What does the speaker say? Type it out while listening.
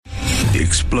the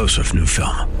explosive new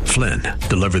film, Flynn,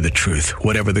 deliver the truth,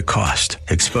 whatever the cost,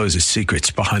 exposes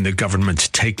secrets behind the government's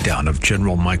takedown of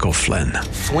General Michael Flynn.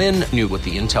 Flynn knew what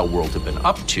the intel world had been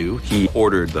up to. He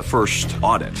ordered the first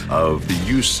audit of the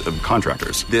use of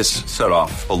contractors. This set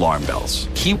off alarm bells.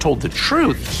 He told the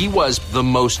truth. He was the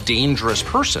most dangerous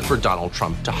person for Donald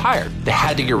Trump to hire. They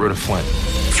had to get rid of Flynn.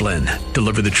 Flynn,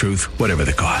 deliver the truth, whatever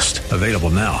the cost. Available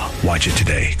now. Watch it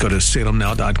today. Go to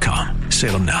salemnow.com.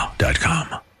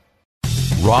 salemnow.com.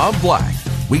 Rob Black,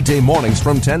 weekday mornings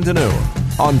from 10 to noon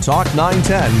on Talk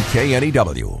 910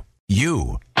 KNEW.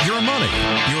 You, your money,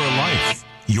 your life,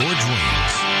 your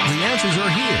dreams. The answers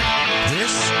are here.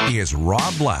 This is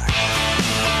Rob Black.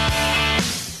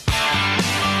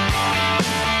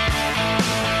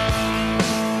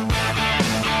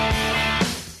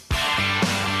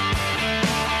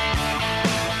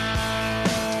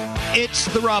 It's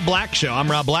the Rob Black Show.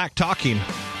 I'm Rob Black, talking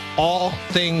all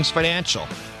things financial.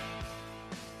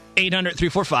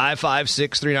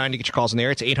 800-345-5639 to get your calls in there.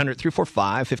 It's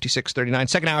 800-345-5639.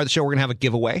 Second hour of the show, we're going to have a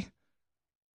giveaway.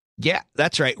 Yeah,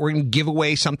 that's right. We're going to give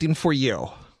away something for you.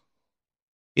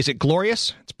 Is it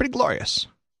glorious? It's pretty glorious.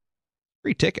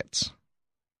 Free tickets.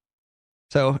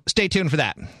 So stay tuned for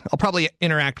that. I'll probably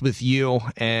interact with you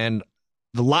and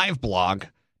the live blog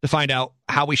to find out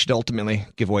how we should ultimately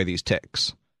give away these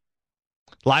ticks.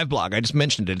 Live blog, I just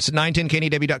mentioned it. It's at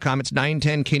 910knew.com. It's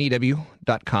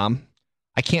 910knew.com.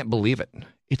 I can't believe it.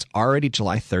 It's already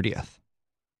July 30th.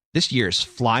 This year's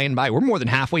flying by. We're more than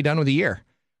halfway done with the year.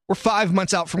 We're 5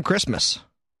 months out from Christmas.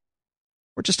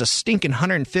 We're just a stinking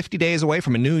 150 days away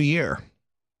from a new year.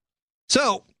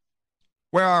 So,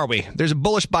 where are we? There's a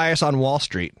bullish bias on Wall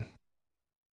Street.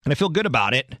 And I feel good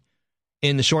about it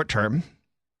in the short term.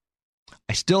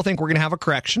 I still think we're going to have a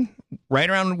correction right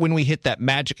around when we hit that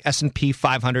magic S&P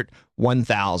 500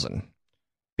 1,000.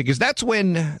 Because that's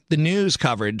when the news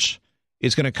coverage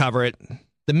is going to cover it.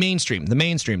 The mainstream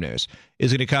news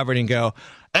is going to cover it and go,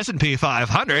 S&P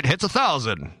 500 hits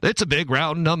 1,000. It's a big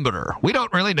round number. We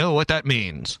don't really know what that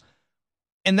means.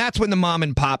 And that's when the mom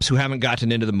and pops who haven't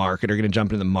gotten into the market are going to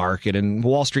jump into the market, and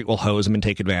Wall Street will hose them and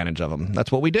take advantage of them.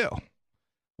 That's what we do.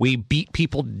 We beat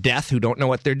people to death who don't know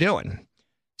what they're doing.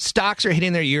 Stocks are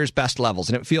hitting their year's best levels,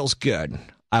 and it feels good.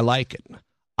 I like it.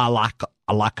 I like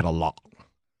it a lot.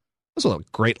 That was a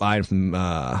great line from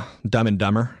Dumb and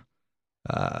Dumber.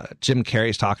 Jim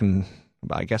Carrey's talking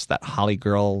about, I guess, that Holly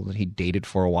girl that he dated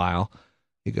for a while.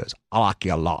 He goes, I like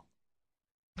you a lot.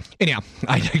 Anyhow,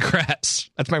 I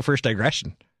digress. That's my first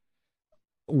digression.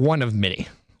 One of many.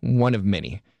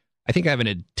 I think I have an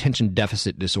attention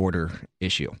deficit disorder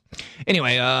issue.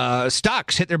 Anyway,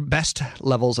 stocks hit their best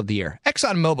levels of the year.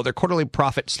 ExxonMobil, their quarterly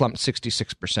profit slumped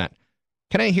 66%.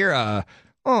 Can I hear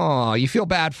oh, you feel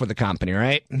bad for the company,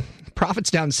 right?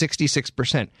 Profits down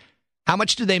 66%. How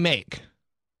much did they make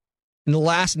in the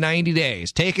last 90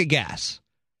 days? Take a guess.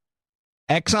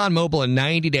 ExxonMobil in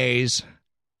 90 days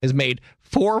has made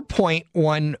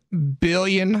 $4.1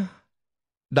 billion.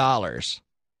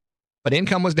 But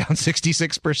income was down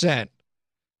 66%.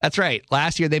 That's right.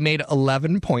 Last year, they made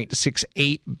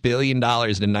 $11.68 billion in a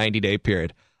 90-day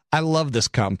period. I love this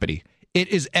company. It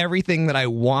is everything that I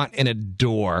want and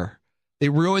adore. They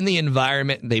ruin the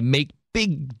environment. They make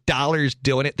big dollars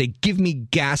doing it. They give me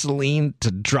gasoline to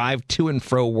drive to and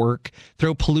fro work,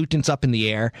 throw pollutants up in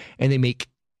the air, and they make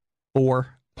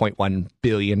 $4.1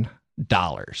 billion.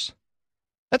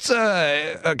 That's,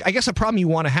 I guess, a problem you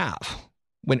want to have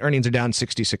when earnings are down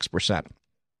 66%.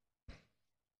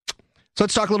 So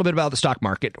let's talk a little bit about the stock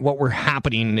market. What we're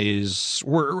happening is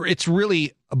it's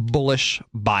really a bullish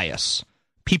bias.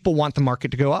 People want the market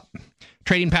to go up.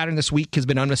 Trading pattern this week has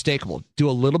been unmistakable. Do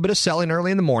a little bit of selling early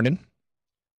in the morning,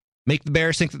 make the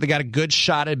bears think that they got a good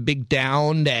shot at a big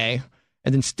down day,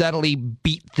 and then steadily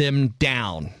beat them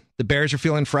down. The bears are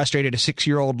feeling frustrated. A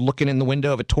 6-year-old looking in the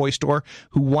window of a toy store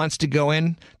who wants to go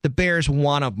in. The bears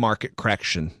want a market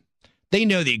correction. They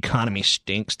know the economy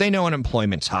stinks. They know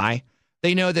unemployment's high.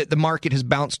 They know that the market has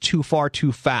bounced too far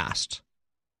too fast.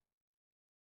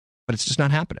 But it's just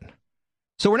not happening.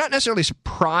 So we're not necessarily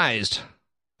surprised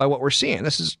by what we're seeing.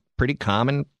 This is pretty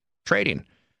common trading.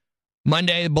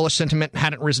 Monday, the bullish sentiment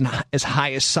hadn't risen as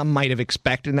high as some might have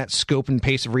expected, and that scope and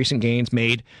pace of recent gains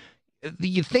made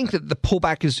you think that the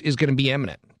pullback is going to be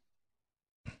imminent.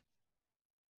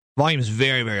 Volume is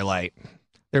very, very light.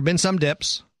 There have been some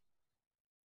dips.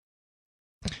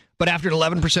 But after an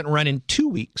 11% run in 2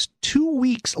 weeks,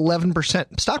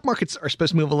 11%. Stock markets are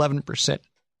supposed to move 11%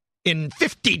 in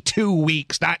 52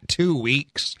 weeks, not 2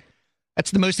 weeks.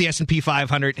 That's the most the S&P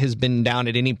 500 has been down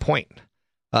at any point.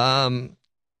 It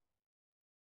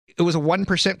was a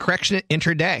 1% correction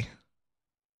intraday.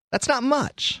 That's not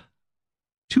much.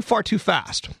 too far, too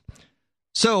fast.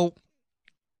 So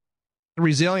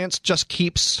resilience just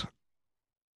keeps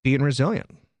being resilient.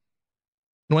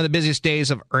 One of the busiest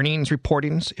days of earnings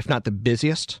reportings, if not the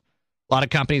busiest. A lot of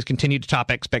companies continue to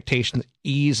top expectations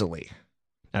easily.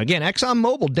 Now, again,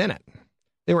 ExxonMobil didn't.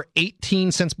 They were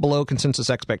 18 cents below consensus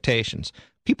expectations.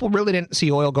 People really didn't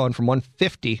see oil going from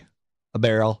 $150 a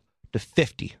barrel to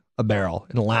 $50 a barrel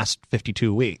in the last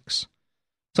 52 weeks.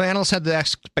 So analysts had the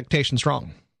expectations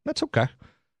wrong. That's okay.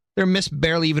 Their miss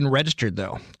barely even registered,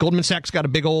 though. Goldman Sachs got a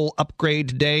big old upgrade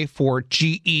today for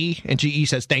GE, and GE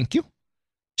says thank you.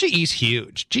 GE's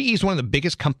huge. GE is one of the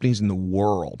biggest companies in the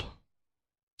world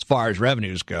as far as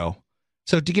revenues go.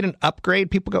 So to get an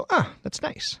upgrade, people go, that's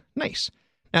nice. Nice.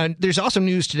 Now, there's also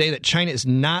news today that China is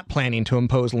not planning to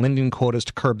impose lending quotas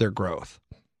to curb their growth.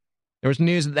 There was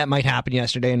news that might happen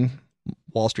yesterday, and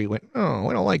Wall Street went, oh,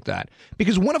 we don't like that.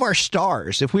 Because one of our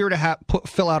stars, if we were to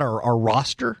fill out our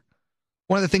roster,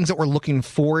 one of the things that we're looking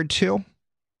forward to,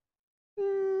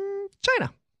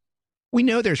 China. We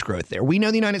know there's growth there. We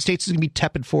know the United States is going to be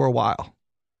tepid for a while.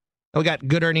 We got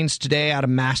good earnings today out of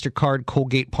MasterCard,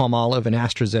 Colgate-Palmolive, and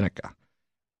AstraZeneca.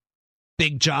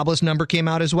 Big jobless number came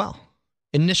out as well.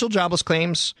 Initial jobless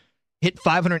claims hit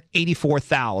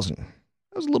 584,000. That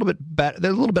was a little bit better.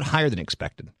 They're a little bit higher than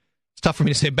expected. It's tough for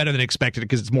me to say better than expected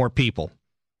because it's more people.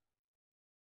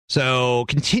 So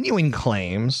continuing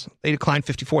claims, they declined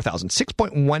 54,000.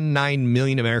 6.19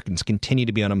 million Americans continue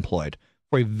to be unemployed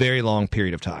for a very long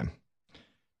period of time.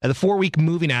 And the 4-week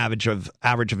moving average of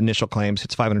initial claims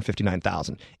hits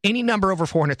 559,000. Any number over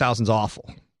 400,000 is awful.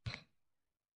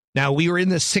 Now, we were in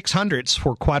the 600s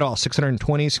for quite a while,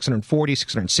 620, 640,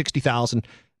 660,000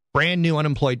 brand new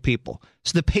unemployed people.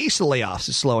 So the pace of layoffs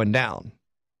is slowing down.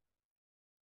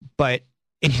 But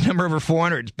any number over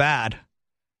 400 is bad.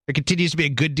 There continues to be a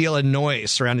good deal of noise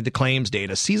surrounding the claims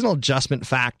data. Seasonal adjustment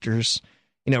factors,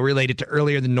 related to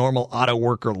earlier than normal auto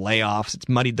worker layoffs. It's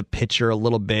muddied the picture a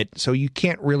little bit, so you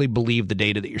can't really believe the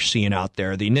data that you're seeing out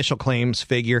there. The initial claims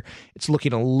figure, it's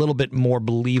looking a little bit more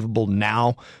believable now.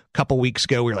 A couple weeks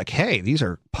ago, we were like, hey, these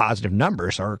are positive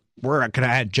numbers, or we're going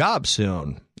to add jobs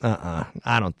soon.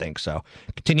 I don't think so.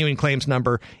 Continuing claims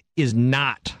number is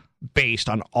not based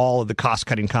on all of the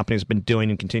cost-cutting companies have been doing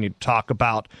and continue to talk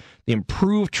about. The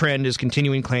improved trend is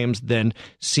continuing claims then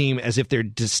seem as if they're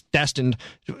destined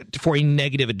for a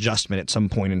negative adjustment at some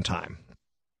point in time.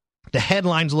 The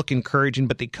headlines look encouraging,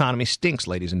 but the economy stinks,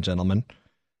 ladies and gentlemen.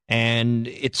 And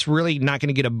it's really not going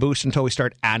to get a boost until we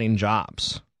start adding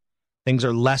jobs. Things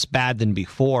are less bad than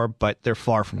before, but they're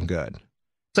far from good.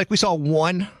 It's like we saw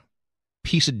one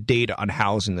piece of data on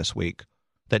housing this week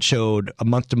that showed a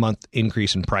month-to-month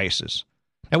increase in prices.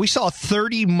 Now, we saw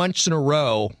 30 months in a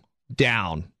row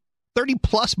down,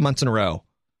 30-plus months in a row,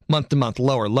 month-to-month,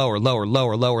 lower, lower, lower,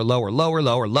 lower, lower, lower, lower,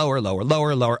 lower, lower, lower,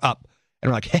 lower, lower, up. And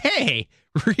we're like, hey,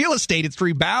 real estate, it's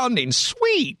rebounding.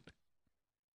 Sweet.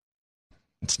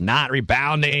 It's not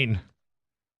rebounding.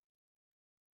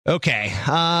 Okay,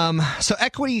 so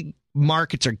equity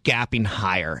markets are gapping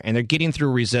higher, and they're getting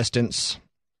through resistance.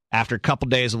 After a couple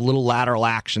days of little lateral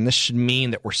action, this should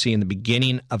mean that we're seeing the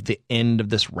beginning of the end of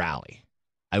this rally.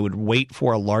 I would wait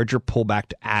for a larger pullback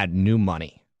to add new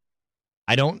money.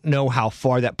 I don't know how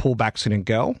far that pullback's going to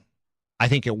go. I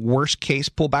think a worst-case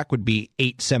pullback would be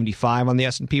 875 on the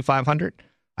S&P 500.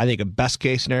 I think a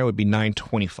best-case scenario would be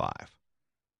 925.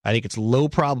 I think it's low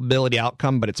probability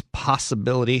outcome, but it's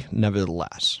possibility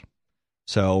nevertheless.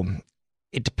 So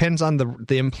it depends on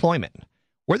the employment.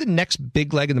 Where the next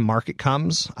big leg in the market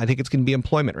comes, I think it's going to be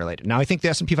employment related. Now, I think the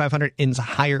S&P 500 ends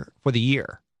higher for the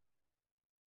year,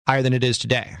 higher than it is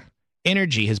today.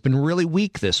 Energy has been really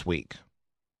weak this week.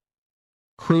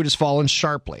 Crude has fallen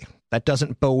sharply. That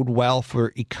doesn't bode well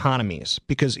for economies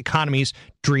because economies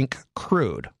drink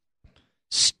crude.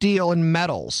 Steel and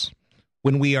metals.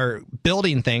 When we are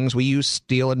building things, we use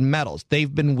steel and metals.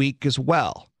 They've been weak as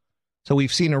well. So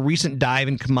we've seen a recent dive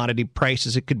in commodity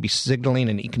prices. It could be signaling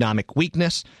an economic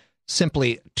weakness.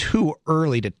 Simply too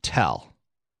early to tell.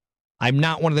 I'm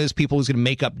not one of those people who's going to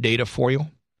make up data for you.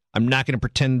 I'm not going to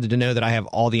pretend to know that I have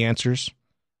all the answers.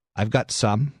 I've got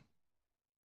some,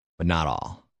 but not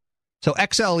all. So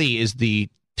XLE is the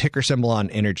ticker symbol on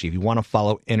energy if you want to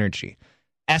follow energy.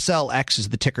 SLX is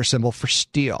the ticker symbol for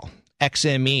steel.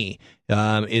 XME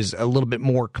is a little bit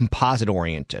more composite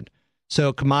oriented.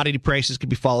 So commodity prices could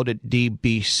be followed at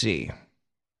DBC.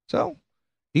 So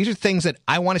these are things that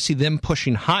I want to see them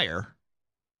pushing higher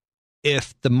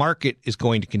if the market is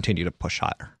going to continue to push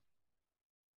higher.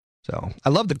 So I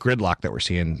love the gridlock that we're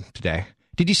seeing today.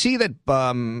 Did you see that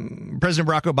President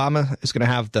Barack Obama is going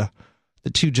to have the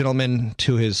two gentlemen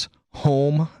to his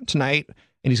home tonight,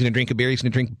 and he's going to drink a beer? He's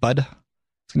going to drink Bud.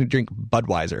 He's It's going to drink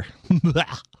Budweiser.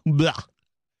 Blah, blah.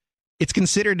 It's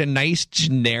considered a nice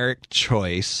generic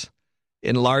choice.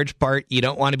 In large part, you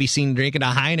don't want to be seen drinking a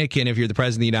Heineken if you're the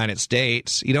president of the United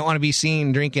States. You don't want to be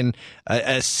seen drinking a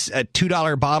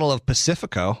 $2 bottle of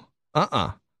Pacifico.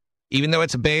 Even though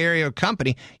it's a Bay Area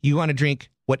company, you want to drink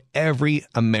what every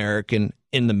American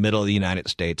in the middle of the United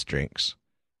States drinks.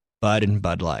 Bud and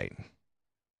Bud Light.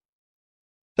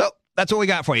 So that's what we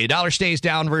got for you. Dollar stays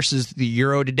down versus the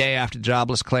euro today after the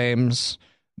jobless claims.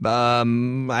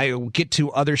 I'll get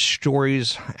to other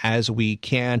stories as we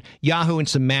can. Yahoo and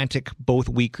Symantec both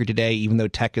weaker today, even though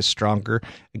tech is stronger.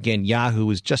 Again, Yahoo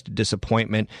is just a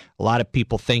disappointment. A lot of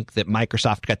people think that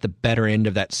Microsoft got the better end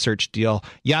of that search deal.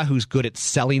 Yahoo's good at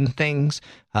selling things.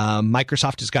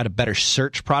 Microsoft has got a better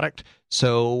search product.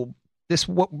 So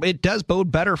it does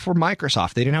bode better for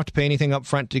Microsoft. They didn't have to pay anything up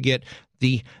front to get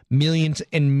the millions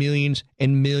and millions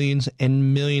and millions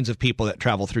and millions of people that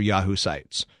travel through Yahoo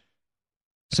sites.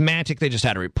 Symantec, they just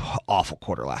had an awful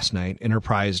quarter last night.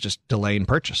 Enterprise just delaying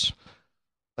purchase.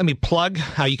 Let me plug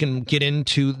how you can get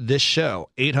into this show.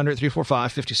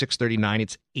 800-345-5639.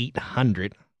 It's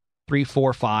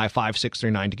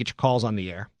 800-345-5639 to get your calls on the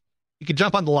air. You can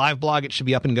jump on the live blog. It should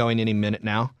be up and going any minute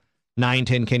now.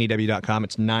 910KNEW.com.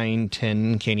 It's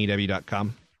 910KNEW.com.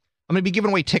 I'm going to be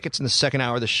giving away tickets in the second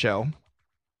hour of the show.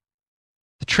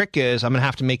 The trick is I'm going to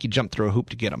have to make you jump through a hoop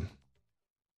to get them.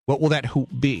 What will that hoop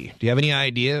be? Do you have any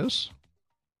ideas?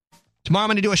 Tomorrow I'm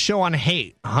going to do a show on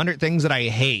hate. 100 things that I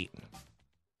hate.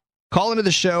 Call into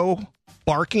the show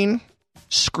barking,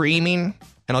 screaming,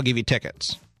 and I'll give you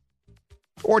tickets.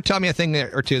 Or tell me a thing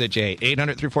or two that you hate.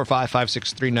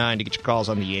 800-345-5639 to get your calls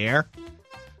on the air.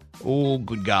 Oh,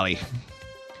 good golly.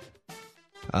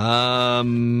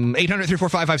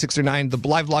 800-345-5639. The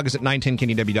live blog is at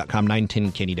 910KNEW.com,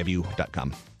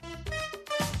 910KNEW.com.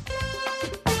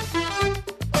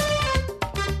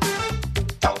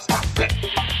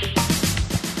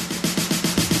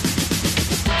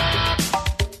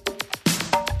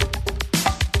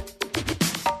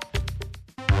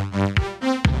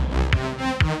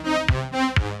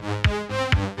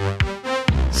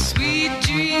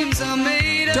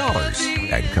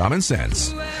 Common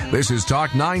sense. This is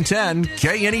Talk 910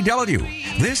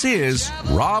 KNEW. This is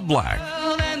Rob Black.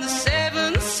 And the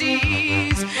seven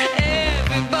seas,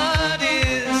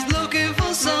 everybody's looking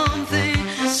for something.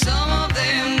 Some of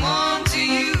them want to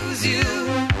use you.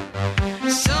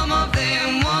 Some of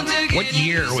them want to get What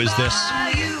year was this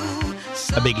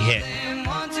a big hit?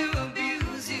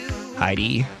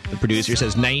 Heidi, the producer,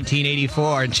 says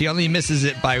 1984, and she only misses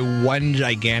it by one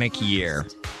gigantic year.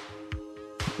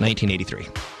 1983.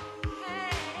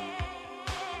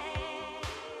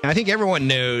 I think everyone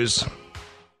knows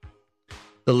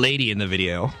the lady in the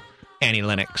video, Annie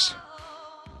Lennox.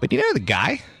 But do you know the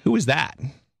guy? Who was that?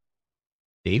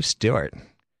 Dave Stewart.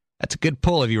 That's a good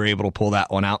pull if you were able to pull that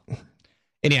one out.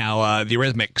 Anyhow, the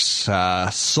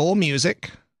Eurythmics, soul music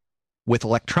with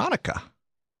electronica.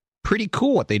 Pretty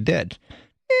cool what they did.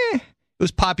 It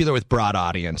was popular with broad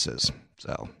audiences.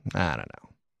 So, I don't know.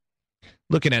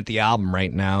 Looking at the album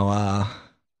right now,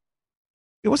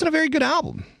 it wasn't a very good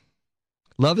album.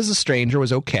 Love is a Stranger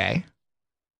was okay.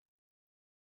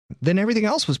 Then everything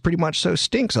else was pretty much so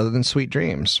stinks other than Sweet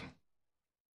Dreams.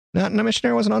 No,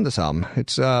 Missionary wasn't on this album.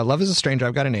 It's Love is a Stranger,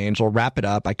 I've Got an Angel, Wrap It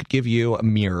Up, I Could Give You a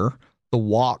Mirror, The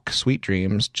Walk, Sweet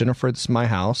Dreams, Jennifer, This Is My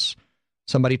House,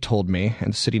 Somebody Told Me,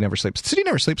 and The City Never Sleeps. The City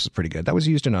Never Sleeps is pretty good. That was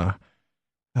used in a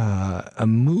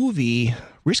movie,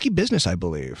 Risky Business, I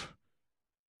believe.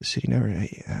 The City Never...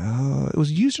 it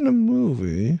was used in a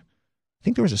movie. I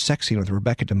think there was a sex scene with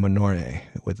Rebecca de Mornay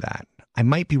with that. I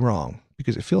might be wrong,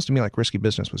 because it feels to me like Risky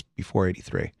Business was before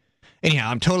 83.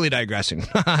 Anyhow, I'm totally digressing.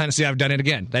 See, I've done it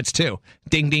again. That's two.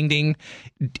 Ding, ding, ding.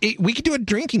 We could do a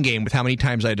drinking game with how many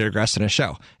times I digress in a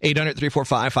show.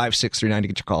 800-345-5639 to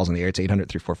get your calls in the air. It's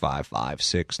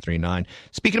 800-345-5639.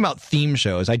 Speaking about theme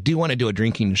shows, I do want to do a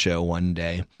drinking show one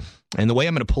day. And the way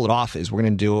I'm going to pull it off is we're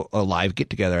going to do a live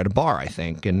get-together at a bar, I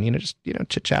think. And, just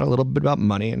chit-chat a little bit about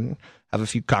money and have a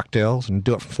few cocktails and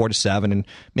do it from 4 to 7 and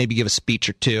maybe give a speech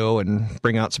or two and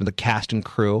bring out some of the cast and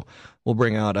crew. We'll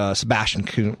bring out Sebastian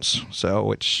Kuntz,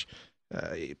 which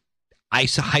I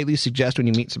highly suggest when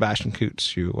you meet Sebastian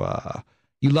Kuntz, you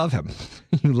love him.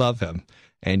 You love him,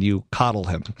 and you coddle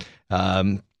him.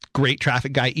 Great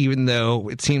traffic guy, even though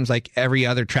it seems like every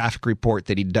other traffic report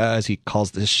that he does, he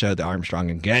calls this show the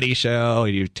Armstrong and Getty Show.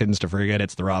 He tends to forget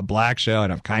it's the Rob Black Show,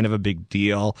 and I'm kind of a big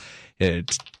deal.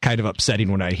 It's kind of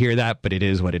upsetting when I hear that, but it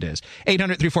is what it is.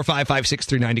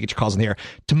 800-345-5639 to get your calls in the air.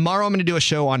 Tomorrow I'm going to do a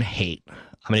show on hate.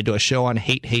 I'm going to do a show on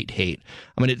hate.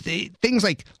 I'm going to things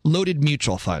like loaded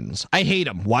mutual funds. I hate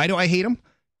them. Why do I hate them?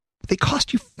 they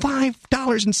cost you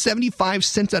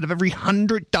 $5.75 out of every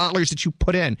 $100 that you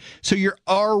put in. So you're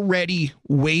already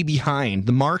way behind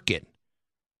the market.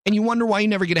 And you wonder why you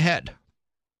never get ahead.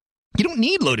 You don't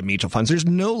need loaded mutual funds. There's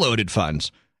no loaded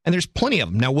funds. And there's plenty of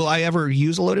them. Now, will I ever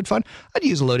use a loaded fund? I'd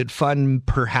use a loaded fund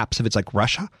perhaps if it's like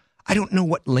Russia. I don't know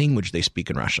what language they speak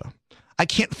in Russia. I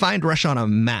can't find Russia on a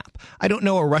map. I don't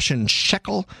know a Russian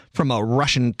shekel from a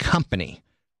Russian company.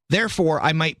 Therefore,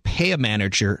 I might pay a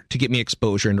manager to get me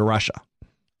exposure into Russia.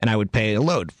 And I would pay a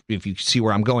load, if you see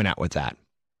where I'm going at with that.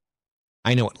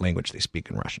 I know what language they speak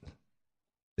in Russian.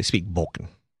 They speak Balkan.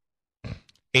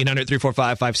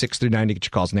 800-345-5639 to get your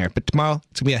calls in there. But tomorrow,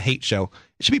 it's going to be a hate show.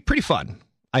 It should be pretty fun,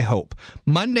 I hope.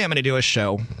 Monday, I'm going to do a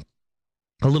show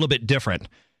a little bit different.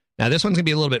 Now, this one's going to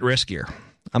be a little bit riskier.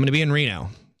 I'm going to be in Reno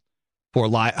for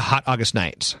Hot August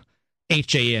Nights.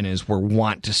 HAN is we're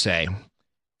want to say.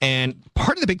 And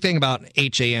part of the big thing about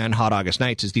HAN, Hot August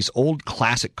Nights, is these old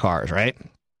classic cars, right? And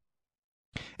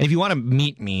if you want to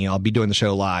meet me, I'll be doing the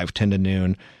show live 10 to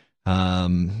noon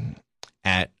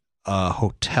at a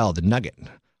hotel, the Nugget,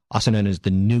 also known as the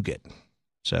Nougat.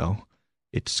 So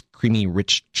it's creamy,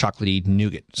 rich, chocolatey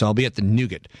nougat. So I'll be at the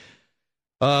Nougat.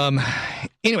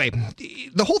 Anyway,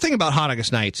 the whole thing about Hot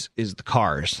August Nights is the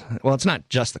cars. Well, it's not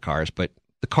just the cars, but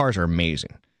the cars are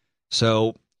amazing.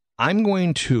 So I'm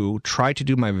going to try to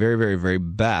do my very, very, very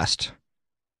best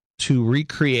to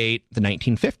recreate the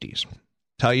 1950s.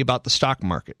 Tell you about the stock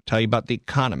market. Tell you about the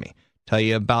economy. Tell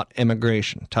you about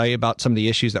immigration. Tell you about some of the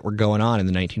issues that were going on in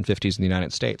the 1950s in the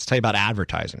United States. Tell you about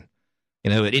advertising.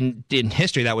 You know, in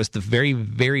history, that was the very,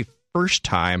 very first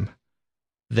time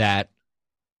that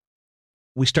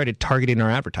we started targeting our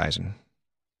advertising.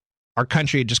 Our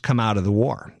country had just come out of the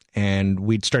war, and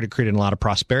we'd started creating a lot of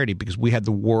prosperity because we had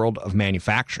the world of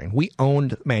manufacturing. We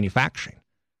owned manufacturing.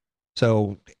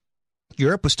 So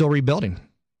Europe was still rebuilding.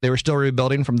 They were still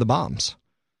rebuilding from the bombs.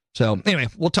 So anyway,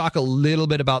 we'll talk a little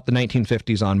bit about the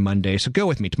 1950s on Monday. So go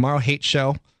with me. Tomorrow, Hate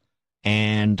Show,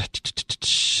 and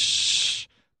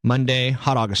Monday,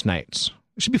 Hot August Nights.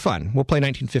 It should be fun. We'll play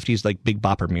 1950s like Big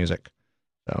Bopper music.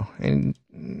 So, and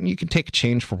you can take a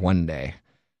change for one day.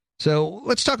 So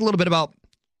let's talk a little bit about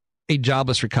a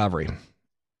jobless recovery.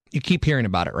 You keep hearing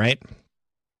about it, right?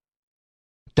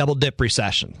 Double dip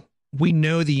recession. We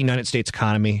know the United States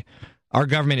economy, our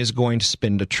government is going to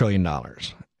spend $1 trillion.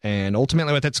 And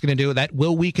ultimately what that's going to do, that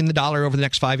will weaken the dollar over the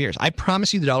next 5 years. I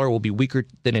promise you the dollar will be weaker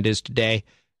than it is today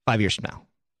 5 years from now.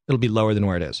 It'll be lower than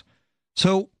where it is.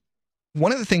 So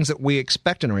one of the things that we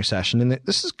expect in a recession, and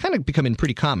this is kind of becoming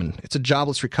pretty common, it's a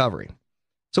jobless recovery.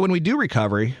 So when we do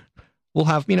recovery, we'll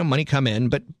have, money come in,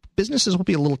 but businesses will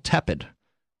be a little tepid.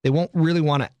 They won't really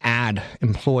want to add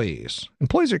employees.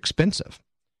 Employees are expensive.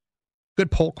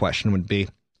 Good poll question would be,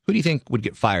 who do you think would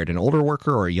get fired, an older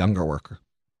worker or a younger worker?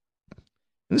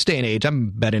 In this day and age, I'm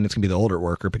betting it's going to be the older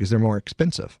worker because they're more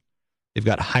expensive. They've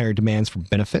got higher demands for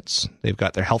benefits. They've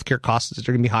got their healthcare costs that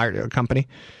are going to be higher to a company.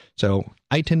 So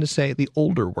I tend to say the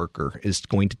older worker is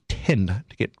going to tend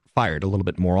to get fired a little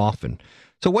bit more often.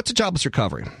 So what's a jobless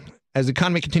recovery? As the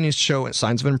economy continues to show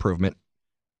signs of improvement,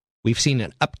 we've seen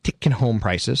an uptick in home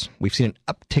prices. We've seen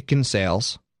an uptick in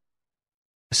sales.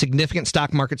 A significant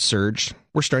stock market surge.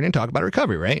 We're starting to talk about a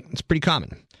recovery, right? It's pretty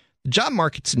common. The job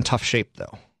market's in tough shape,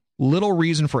 though. Little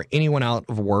reason for anyone out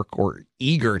of work or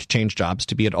eager to change jobs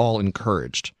to be at all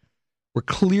encouraged. We're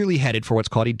clearly headed for what's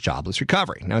called a jobless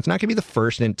recovery. Now, it's not going to be the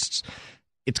first, and it's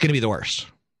going to be the worst.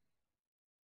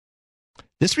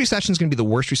 This recession is going to be the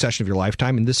worst recession of your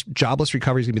lifetime, and this jobless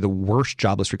recovery is going to be the worst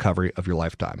jobless recovery of your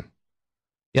lifetime.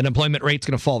 The unemployment rate is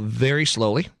going to fall very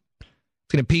slowly.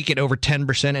 It's going to peak at over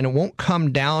 10%, and it won't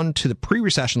come down to the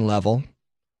pre-recession level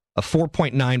of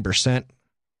 4.9%,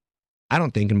 I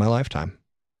don't think, in my lifetime.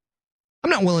 I'm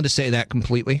not willing to say that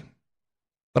completely,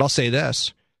 but I'll say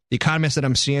this. The economists that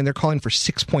I'm seeing, they're calling for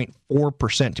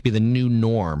 6.4% to be the new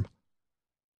norm.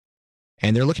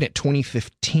 And they're looking at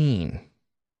 2015.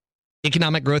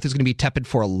 Economic growth is going to be tepid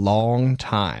for a long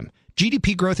time.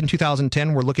 GDP growth in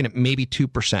 2010, we're looking at maybe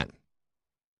 2%.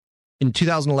 In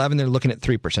 2011, they're looking at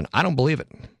 3%. I don't believe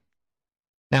it.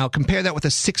 Now, compare that with a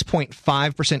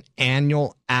 6.5%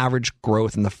 annual average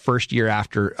growth in the first year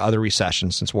after other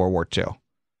recessions since World War II.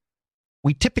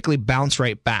 We typically bounce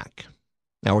right back.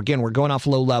 Now, again, we're going off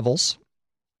low levels.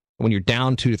 When you're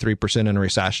down 2 to 3% in a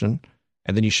recession,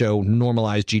 and then you show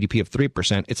normalized GDP of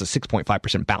 3%, it's a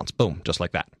 6.5% bounce. Boom, just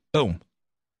like that. Boom.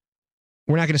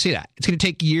 We're not going to see that. It's going to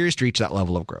take years to reach that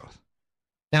level of growth.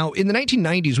 Now, in the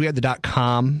 1990s, we had the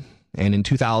dot-com, and in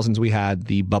 2000s, we had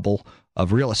the bubble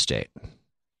of real estate.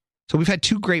 So we've had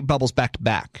two great bubbles back to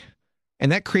back,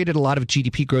 and that created a lot of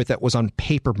GDP growth that was on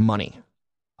paper money,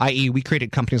 i.e., we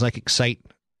created companies like Excite,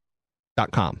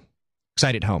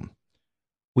 Excited Home.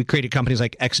 We created companies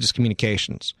like Exodus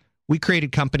Communications. We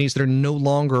created companies that are no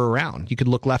longer around. You could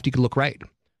look left, you could look right.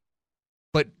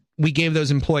 But we gave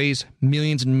those employees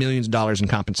millions and millions of dollars in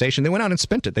compensation. They went out and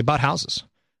spent it. They bought houses.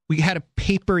 We had a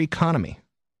paper economy.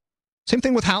 Same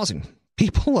thing with housing.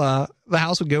 People, the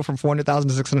house would go from $400,000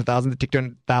 to $600,000. They'd take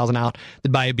 $200,000 out.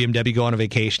 They'd buy a BMW, go on a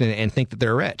vacation, and think that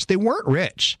they're rich. They weren't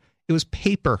rich. It was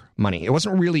paper money. It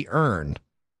wasn't really earned.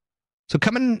 So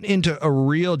coming into a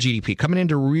real GDP, coming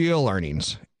into real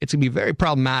earnings, it's going to be very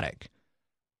problematic.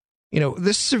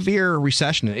 This severe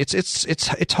recession,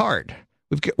 it's hard.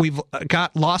 We've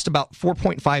lost about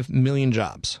 4.5 million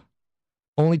jobs.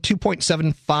 Only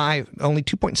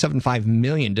 2.75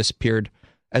 million disappeared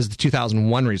as the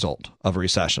 2001 result of a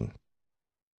recession.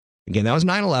 Again, that was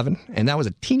 9/11, and that was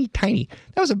a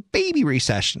that was a baby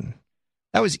recession.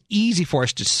 That was easy for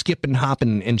us to skip and hop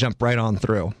and jump right on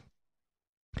through.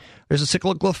 There's a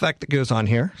cyclical effect that goes on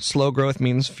here. Slow growth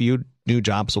means few new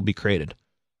jobs will be created.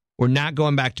 We're not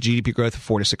going back to GDP growth of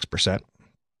 4 to 6%.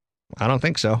 I don't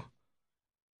think so.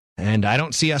 And I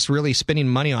don't see us really spending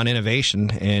money on innovation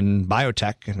in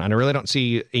biotech. And I really don't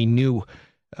see a new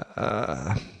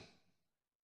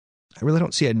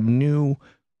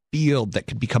field that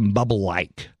could become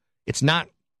bubble-like. It's not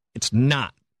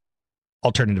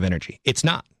alternative energy. It's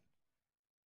not.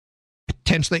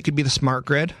 Potentially it could be the smart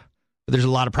grid, but there's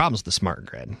a lot of problems with the smart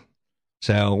grid.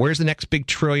 So where's the next big $1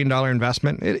 trillion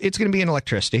investment? It's going to be in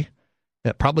electricity.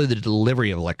 Probably the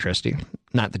delivery of electricity,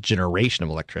 not the generation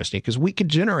of electricity, because we can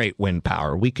generate wind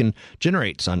power. We can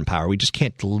generate sun power. We just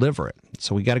can't deliver it.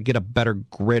 So we got to get a better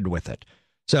grid with it.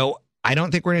 So I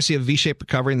don't think we're going to see a V-shaped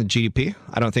recovery in the GDP.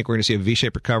 I don't think we're going to see a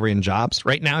V-shaped recovery in jobs.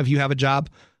 Right now, if you have a job,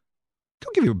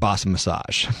 go give your boss a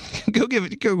massage. Go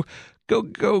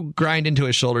grind into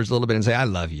his shoulders a little bit and say, I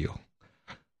love you.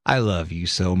 I love you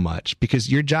so much,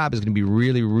 because your job is going to be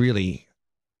really, really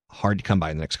hard to come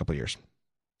by in the next couple of years.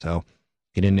 So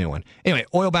get a new one. Anyway,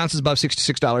 oil bounces above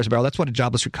 $66 a barrel. That's what a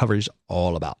jobless recovery is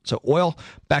all about. So oil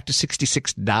back to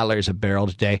 $66 a barrel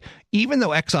today. Even though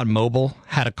ExxonMobil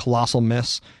had a colossal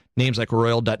miss, names like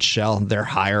Royal Dutch Shell, they're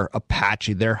higher.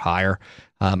 Apache, they're higher.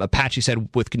 Apache said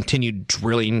with continued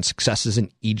drilling successes in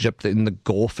Egypt, in the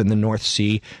Gulf, in the North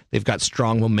Sea, they've got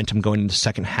strong momentum going into the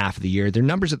second half of the year. Their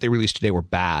numbers that they released today were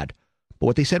bad, but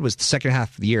what they said was the second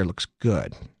half of the year looks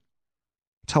good.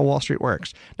 That's how Wall Street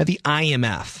works. Now, the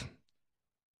IMF.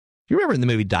 You remember in the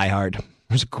movie Die Hard,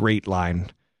 there's a great line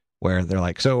where they're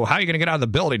like, so how are you going to get out of the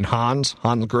building, Hans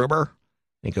Gruber?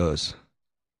 And he goes,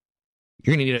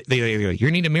 you're going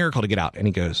to need a miracle to get out. And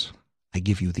he goes, I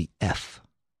give you the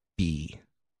FBI.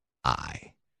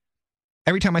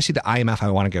 Every time I see the IMF,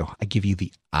 I want to go, I give you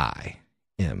the IMF.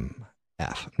 And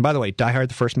by the way, Die Hard,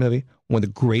 the first movie, one of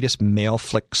the greatest male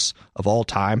flicks of all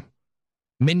time.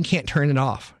 Men can't turn it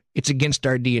off. It's against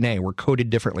our DNA. We're coded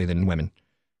differently than women.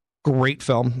 Great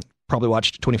film. Probably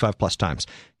watched it 25 plus times.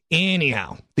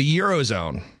 Anyhow, the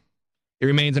Eurozone, it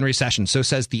remains in recession. So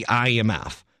says the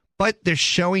IMF. But they're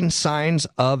showing signs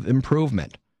of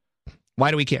improvement.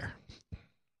 Why do we care?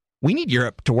 We need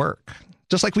Europe to work,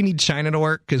 just like we need China to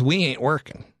work, because we ain't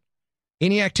working.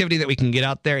 Any activity that we can get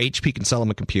out there, HP can sell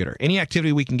them a computer. Any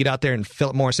activity we can get out there in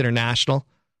Philip Morris International,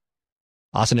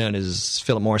 also known as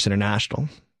Philip Morris International,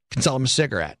 can sell them a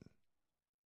cigarette.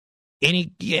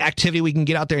 Any activity we can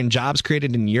get out there in jobs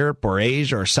created in Europe or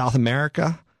Asia or South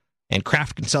America, and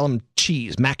Kraft can sell them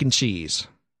cheese, mac and cheese.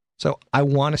 So I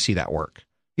want to see that work.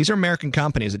 These are American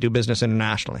companies that do business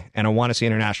internationally, and I want to see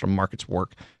international markets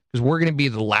work, because we're going to be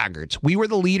the laggards. We were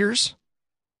the leaders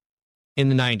in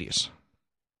the 90s.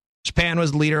 Japan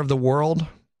was the leader of the world,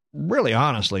 really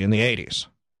honestly, in the 80s.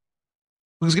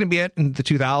 Who's going to be it in the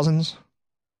 2000s?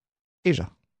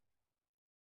 Asia.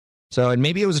 So, and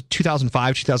maybe it was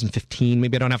 2005, 2015.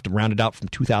 Maybe I don't have to round it out from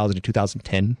 2000 to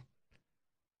 2010.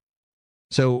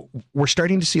 So we're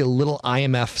starting to see a little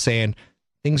IMF saying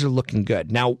things are looking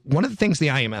good. Now, one of the things the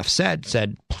IMF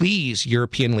said, please,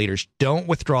 European leaders, don't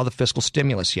withdraw the fiscal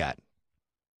stimulus yet.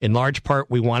 In large part,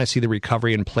 we want to see the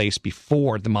recovery in place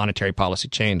before the monetary policy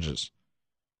changes.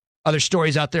 Other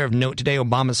stories out there of note today,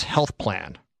 Obama's health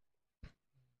plan.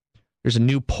 There's a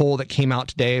new poll that came out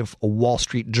today of a Wall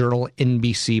Street Journal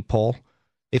NBC poll.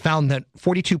 They found that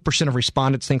 42% of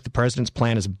respondents think the president's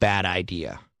plan is a bad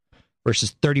idea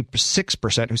versus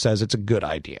 36% who says it's a good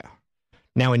idea.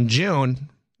 Now, in June,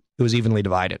 it was evenly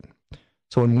divided.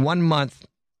 So in 1 month,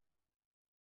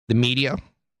 the media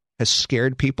has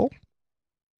scared people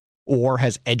or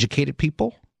has educated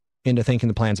people into thinking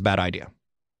the plan's a bad idea.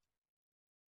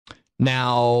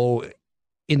 Now,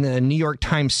 in the New York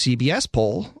Times CBS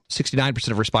poll, 69%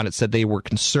 of respondents said they were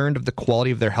concerned of the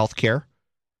quality of their health care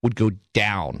would go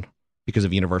down because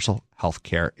of universal health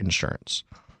care insurance.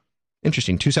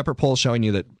 Interesting. 2 separate polls showing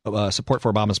you that support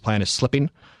for Obama's plan is slipping.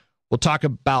 We'll talk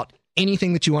about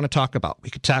anything that you want to talk about. We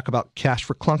could talk about cash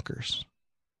for clunkers.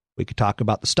 We could talk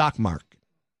about the stock market.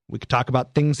 We could talk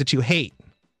about things that you hate.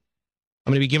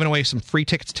 I'm going to be giving away some free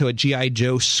tickets to a G.I.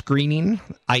 Joe screening,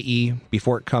 i.e.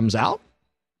 before it comes out.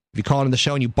 If you call into the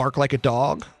show and you bark like a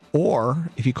dog, or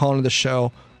if you call into the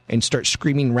show and start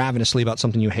screaming ravenously about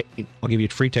something you hate, I'll give you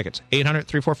free tickets.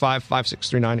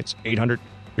 800-345-5639. It's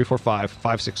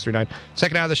 800-345-5639.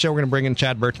 Second hour of the show, we're going to bring in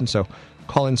Chad Burton, so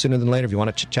call in sooner than later if you want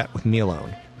to chit-chat with me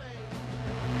alone.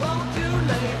 Won't you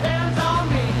lay hands on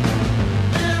me?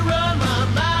 Rerun my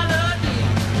melody.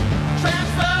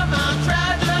 Transfer my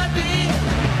tragedy.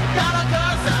 Got a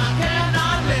curse I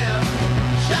cannot live.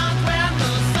 Shines when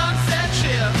the sunset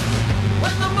shifts.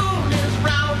 When the moon is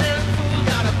round and full.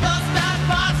 Gotta bust that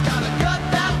box. Gotta cut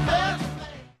that first.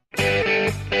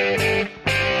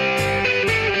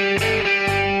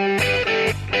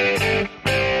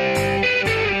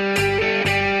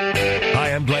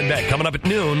 Hi, I'm Glenn Beck. Coming up at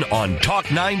noon on Talk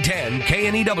 910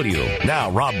 KNEW. Now,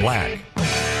 Rob Black.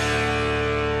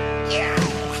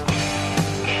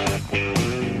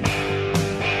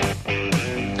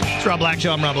 It's Rob Black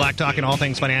Show. I'm Rob Black, talking all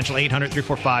things financial.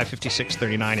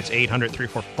 800-345-5639. It's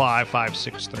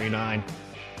 800-345-5639.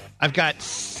 I've got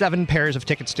 7 pairs of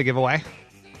tickets to give away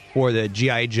for the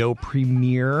G.I. Joe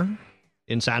premiere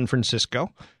in San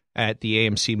Francisco at the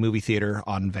AMC movie theater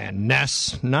on Van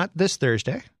Ness. Not this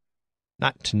Thursday.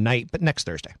 Not tonight, but next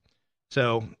Thursday.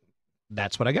 So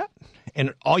that's what I got.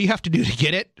 And all you have to do to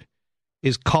get it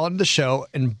is call into the show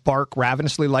and bark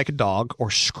ravenously like a dog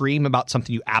or scream about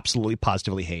something you absolutely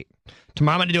positively hate.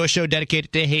 Tomorrow I'm going to do a show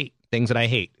dedicated to hate, things that I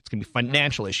hate. It's going to be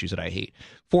financial issues that I hate.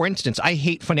 For instance, I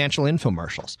hate financial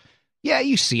infomercials. Yeah,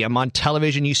 you see them on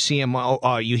television, you see them,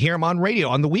 you hear them on radio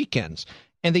on the weekends,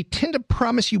 and they tend to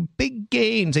promise you big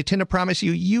gains. They tend to promise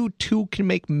you too can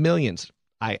make millions.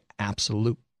 I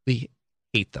absolutely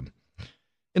hate them.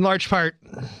 In large part,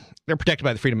 they're protected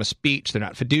by the freedom of speech. They're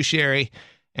not fiduciary,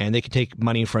 and they can take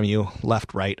money from you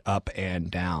left, right, up,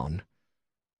 and down.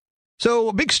 So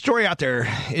a big story out there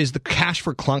is the Cash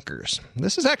for Clunkers.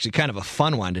 This is actually kind of a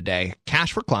fun one today.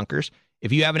 Cash for Clunkers.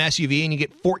 If you have an SUV and you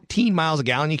get 14 miles a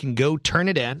gallon, you can go turn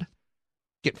it in,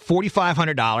 get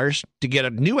 $4,500 to get a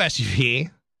new SUV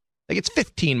that gets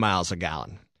 15 miles a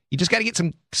gallon. You just got to get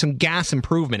some gas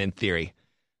improvement in theory.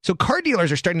 So car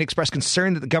dealers are starting to express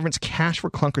concern that the government's Cash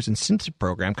for Clunkers incentive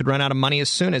program could run out of money as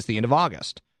soon as the end of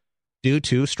August due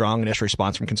to strong initial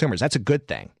response from consumers. That's a good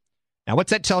thing. Now, what's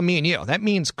that telling me and you? That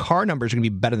means car numbers are going to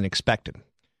be better than expected.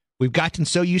 We've gotten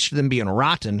so used to them being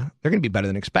rotten, they're going to be better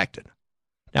than expected.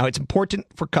 Now, it's important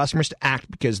for customers to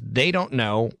act because they don't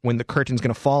know when the curtain's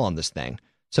going to fall on this thing.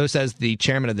 So says the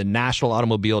chairman of the National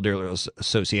Automobile Dealers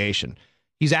Association.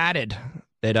 He's added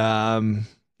that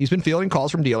he's been fielding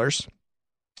calls from dealers.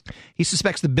 He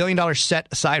suspects the $1 billion set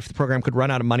aside for the program could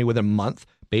run out of money within a month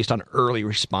based on early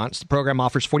response. The program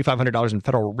offers $4,500 in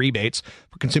federal rebates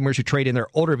for consumers who trade in their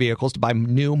older vehicles to buy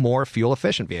new, more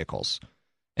fuel-efficient vehicles.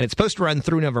 And it's supposed to run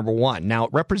through November 1. Now,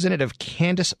 Representative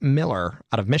Candace Miller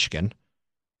out of Michigan,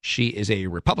 she is a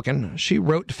Republican. She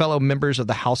wrote to fellow members of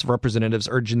the House of Representatives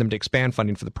urging them to expand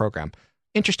funding for the program.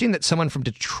 Interesting that someone from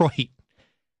Detroit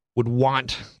would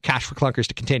want Cash for Clunkers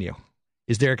to continue.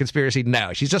 Is there a conspiracy?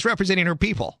 No. She's just representing her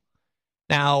people.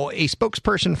 Now, a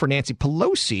spokesperson for Nancy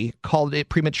Pelosi called it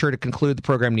premature to conclude the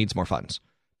program needs more funds.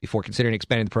 Before considering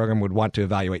expanding the program, would want to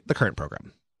evaluate the current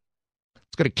program.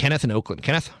 Let's go to Kenneth in Oakland.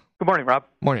 Kenneth? Good morning, Rob.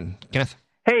 Morning, Kenneth.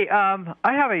 Hey, I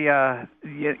have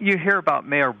you hear about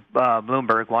Mayor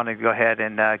Bloomberg wanting to go ahead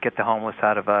and get the homeless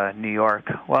out of New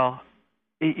York. Well,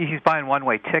 he's buying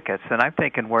one-way tickets, and I'm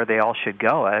thinking where they all should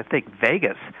go. I think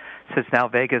Vegas, since now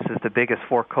Vegas is the biggest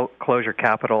foreclosure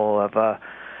capital of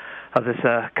this,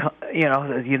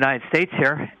 the United States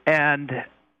here. And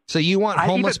so you want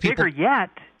homeless even people? Bigger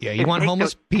yet. Yeah, you want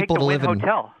homeless people to live in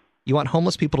hotel. You want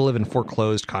homeless people to live in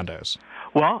foreclosed condos.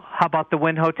 Well, how about the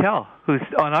Wynn Hotel, who's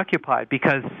unoccupied?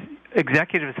 Because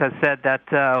executives have said that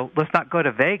let's not go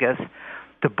to Vegas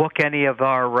to book any of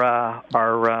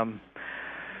our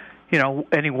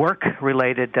any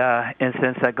work-related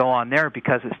incidents that go on there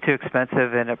because it's too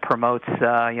expensive and it promotes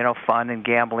fun and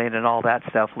gambling and all that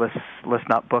stuff. Let's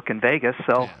not book in Vegas.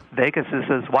 So Vegas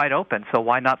is wide open. So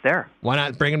why not there? Why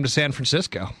not bring them to San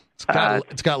Francisco?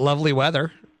 It's got lovely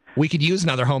weather. We could use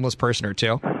another homeless person or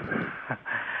two.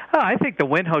 I think the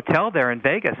Wynn Hotel there in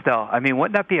Vegas, though. I mean,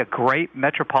 wouldn't that be a great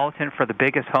metropolitan for the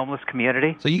biggest homeless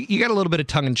community? So you got a little bit of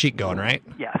tongue-in-cheek going, right?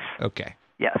 Yes. Okay.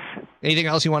 Yes. Anything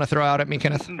else you want to throw out at me,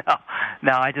 Kenneth?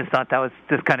 No, I just thought that was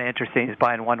just kind of interesting. He's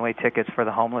buying one-way tickets for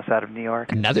the homeless out of New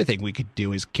York. Another thing we could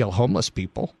do is kill homeless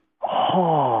people.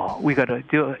 Oh, we got to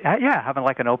do having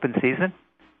like an open season.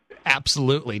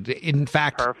 Absolutely. In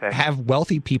fact, Perfect. have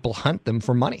wealthy people hunt them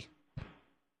for money.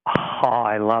 Oh,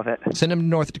 I love it. Send them to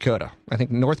North Dakota. I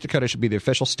think North Dakota should be the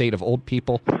official state of old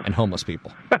people and homeless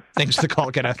people. Thanks for the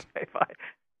call, Kenneth. Okay, bye.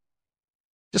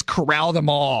 Just corral them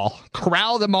all.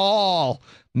 Corral them all,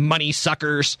 money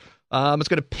suckers. Let's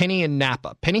go to Penny in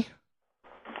Napa. Penny?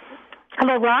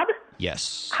 Hello, Rob?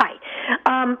 Yes. Hi.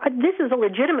 This is a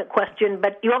legitimate question,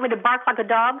 but you want me to bark like a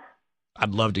dog?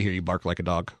 I'd love to hear you bark like a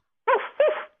dog. Woof,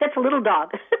 woof. That's a little dog.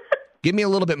 Give me a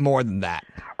little bit more than that.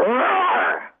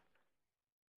 Roar.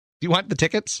 Do you want the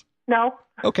tickets? No?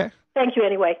 Okay. Thank you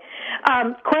anyway.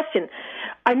 Question.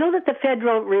 I know that the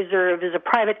Federal Reserve is a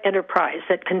private enterprise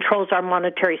that controls our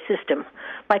monetary system.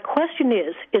 My question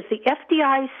is the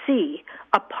FDIC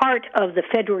a part of the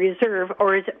Federal Reserve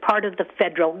or is it part of the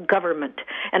federal government?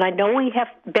 And I know we have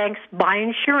banks buy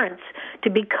insurance to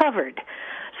be covered.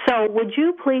 So would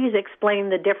you please explain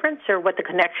the difference or what the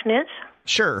connection is?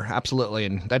 Sure, absolutely.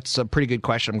 And that's a pretty good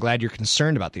question. I'm glad you're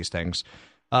concerned about these things.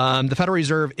 The Federal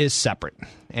Reserve is separate,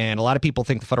 and a lot of people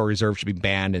think the Federal Reserve should be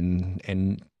banned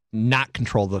and not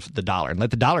control the dollar and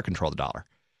let the dollar control the dollar,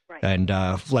 right. And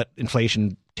let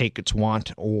inflation take its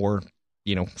want or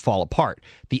fall apart.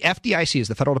 The FDIC is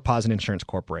the Federal Deposit Insurance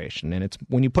Corporation, and it's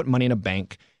when you put money in a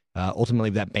bank. Ultimately,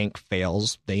 if that bank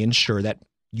fails, they ensure that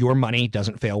your money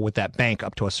doesn't fail with that bank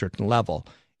up to a certain level.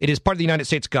 It is part of the United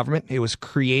States government. It was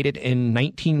created in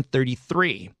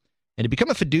 1933. And to become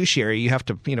a fiduciary, you have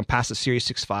to, pass the Series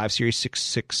 6.5, Series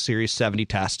 6.6, Series 70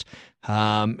 test.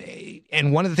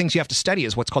 And one of the things you have to study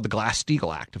is what's called the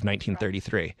Glass-Steagall Act of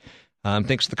 1933.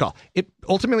 Thanks for the call. It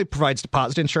ultimately provides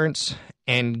deposit insurance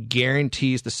and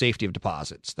guarantees the safety of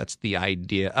deposits. That's the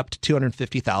idea, up to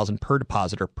 $250,000 per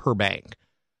depositor per bank.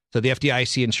 So the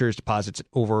FDIC insures deposits at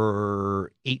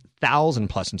over 8,000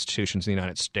 plus institutions in the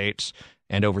United States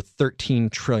and over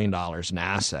 $13 trillion in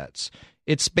assets.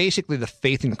 It's basically the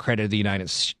faith and credit of the United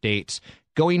States.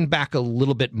 Going back a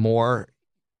little bit more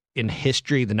in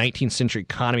history, the 19th century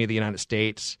economy of the United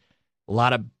States, a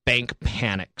lot of bank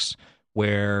panics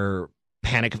where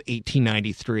Panic of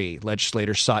 1893,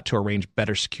 legislators sought to arrange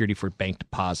better security for bank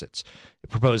deposits.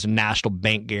 It proposed a national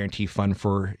bank guarantee fund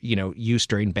for, use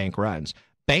during bank runs.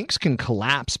 Banks can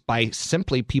collapse by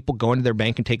simply people going to their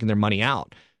bank and taking their money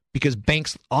out. Because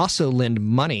banks also lend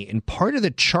money, and part of the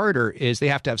charter is they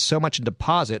have to have so much in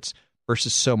deposits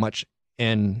versus so much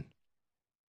in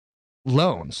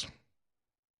loans.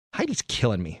 Heidi's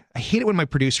killing me. I hate it when my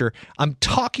producer, I'm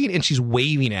talking and she's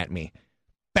waving at me.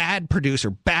 Bad producer,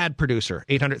 bad producer.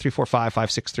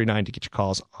 800-345-5639 to get your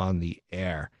calls on the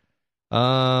air.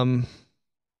 Let's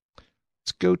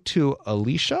go to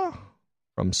Alicia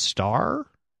from Star.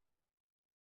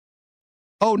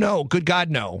 Oh, no. Good God,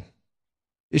 no.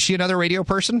 Is she another radio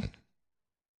person?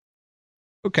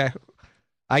 Okay.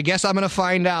 I guess I'm going to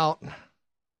find out.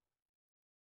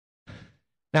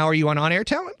 Now, are you on air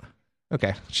talent?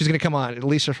 Okay. She's going to come on.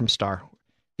 Alicia from Star.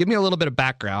 Give me a little bit of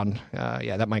background.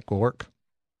 Yeah, that might work.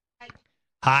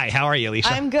 Hi, how are you, Alicia?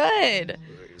 I'm good.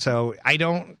 So I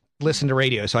don't listen to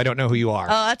radio, so I don't know who you are.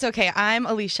 Oh, that's okay. I'm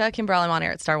Alicia Kimbrell. I'm on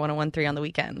air at Star 101.3 on the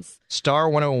weekends. Star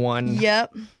 101.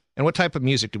 Yep. And what type of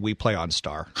music did we play on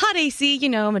Star? Hot AC,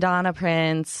 Madonna,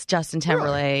 Prince, Justin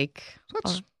Timberlake.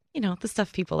 Really? The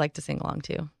stuff people like to sing along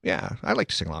to. Yeah, I like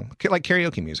to sing along. Like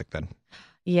karaoke music, then.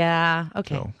 Yeah,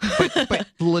 okay. So, but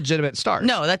legitimate stars.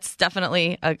 No, that's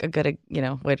definitely a good,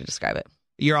 way to describe it.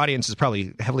 Your audience is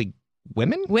probably heavily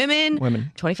women?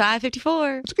 Women. 25,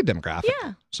 54. It's a good demographic.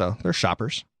 Yeah. So they're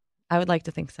shoppers. I would like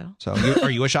to think so. So are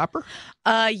you a shopper?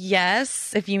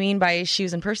 Yes, if you mean by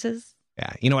shoes and purses.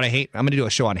 Yeah. You know what I hate? I'm going to do a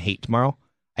show on hate tomorrow.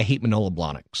 I hate Manolo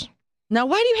Blahniks. Now,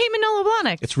 why do you hate Manolo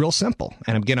Blahniks? It's real simple.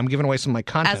 And again, I'm giving away some of my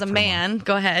content. As a man,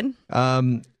 go ahead.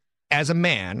 As a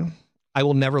man, I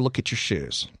will never look at your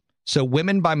shoes. So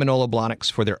women buy Manolo Blahniks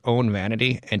for their own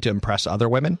vanity and to impress other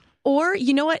women. Or,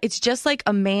 you know what? It's just like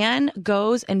a man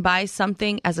goes and buys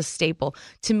something as a staple.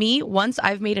 To me, once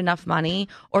I've made enough money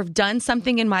or done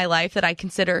something in my life that I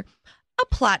consider a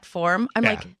platform, I'm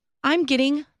like, I'm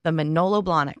getting the Manolo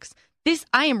Blahniks.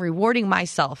 I am rewarding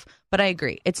myself. But I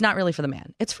agree. It's not really for the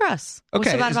man. It's for us. Okay.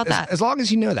 What's so bad about that? As long as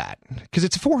you know that. Because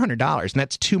it's $400, and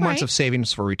that's 2 months of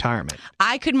savings for retirement.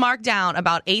 I could mark down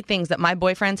about 8 things that my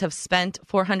boyfriends have spent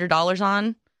 $400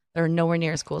 on. They're nowhere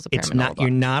near as cool as a pair of Manolo Blahniks. You're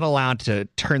not allowed to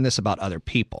turn this about other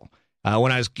people.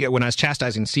 When I was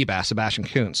chastising Seabass, Sebastian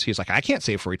Kuntz, he's like, I can't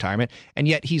save for retirement. And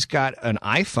yet he's got an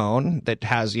iPhone that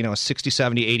has, a $60,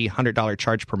 $70, $80, $100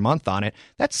 charge per month on it.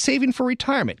 That's saving for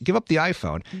retirement. Give up the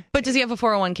iPhone. But does he have a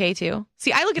 401k too?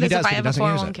 See, I look at it as if I have a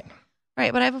 401k.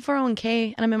 Right, but I have a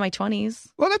 401k and I'm in my 20s.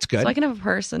 Well, that's good. So I can have a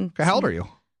person. How old are you?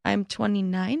 I'm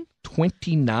 29.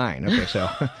 29. Okay, so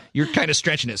you're kind of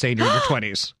stretching it, saying you're in your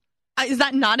 20s. Is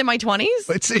that not in my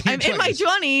 20s? I'm in my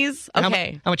 20s.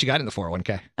 Okay. How much you got in the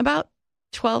 401k? About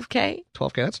 12K.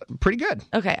 12K, that's pretty good.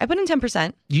 Okay, I put in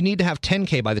 10%. You need to have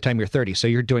 10K by the time you're 30, so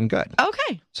you're doing good.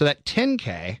 Okay. So that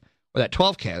 10K, or that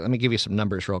 12K, let me give you some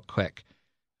numbers real quick.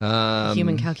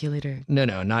 Human calculator. No,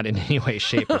 not in any way,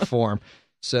 shape, or form.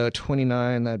 So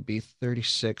 29, that'd be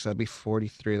 36, that'd be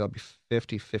 43, that'll be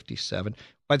 50, 57.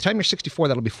 By the time you're 64,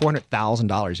 that'll be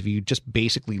 $400,000 if you just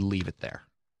basically leave it there.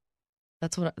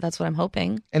 That's what I'm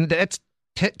hoping. And that's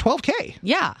 12K.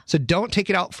 Yeah. So don't take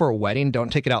it out for a wedding.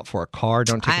 Don't take it out for a car.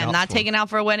 Don't take it out. I'm not taking out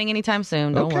for a wedding anytime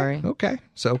soon. Don't worry. Okay.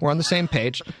 So we're on the same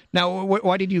page. Now,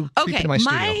 why did you creep into my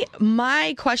studio?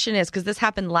 My question is, because this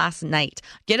happened last night,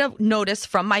 get a notice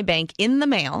from my bank in the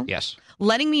mail. Yes.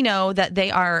 Letting me know that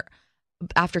they are,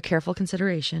 after careful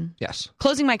consideration, yes,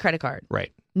 closing my credit card.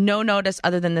 Right. No notice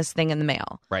other than this thing in the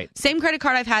mail. Right. Same credit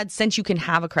card I've had since you can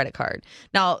have a credit card.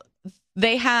 Now,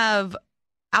 they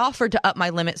offered to up my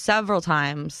limit several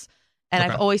times, and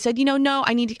I've always said, no,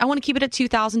 I want to keep it at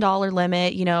 $2,000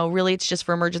 limit. Really, it's just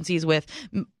for emergencies with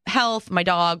health, my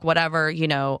dog, whatever.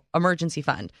 Emergency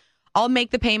fund. I'll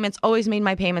make the payments. Always made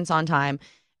my payments on time,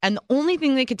 and the only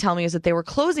thing they could tell me is that they were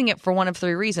closing it for one of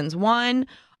three reasons. One,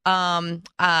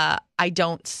 I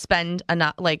don't spend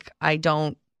enough. Like I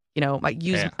don't, I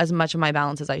use as much of my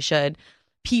balance as I should.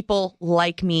 People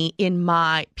like me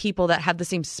people that have the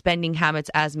same spending habits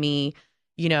as me.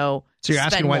 So you're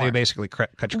asking why they basically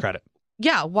cut your credit?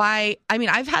 Yeah. Why? I mean,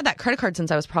 I've had that credit card since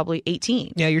I was probably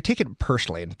 18. Yeah, you're taking it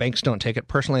personally, and banks don't take it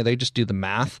personally. They just do the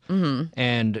math. Mm-hmm.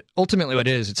 And ultimately what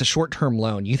it is, it's a short-term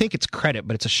loan. You think it's credit,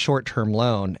 but it's a short-term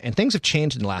loan. And things have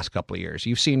changed in the last couple of years.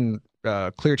 You've seen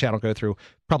Clear Channel go through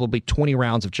probably 20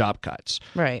 rounds of job cuts.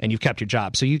 Right. And you've kept your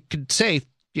job. So you could say,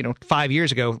 5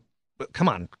 years ago, come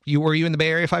on, were you in the Bay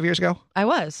Area 5 years ago? I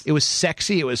was. It was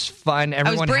sexy. It was fun. I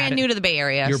was brand new to the Bay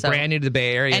Area. You're brand new to the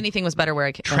Bay Area. Anything was better where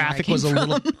I came Traffic was a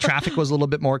little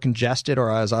bit more congested,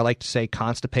 or as I like to say,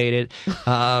 constipated.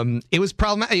 It was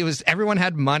problematic. It was everyone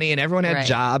had money and everyone had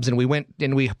jobs, and we went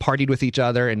and we partied with each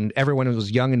other, and everyone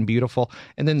was young and beautiful.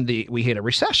 And then we hit a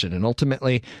recession, and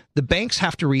ultimately the banks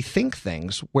have to rethink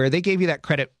things. Where they gave you that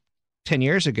credit 10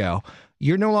 years ago,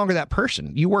 you're no longer that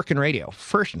person. You work in radio.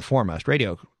 First and foremost,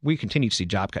 radio, we continue to see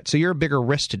job cuts. So you're a bigger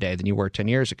risk today than you were 10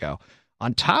 years ago.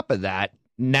 On top of that,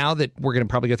 now that we're going to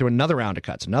probably go through another round of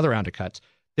cuts,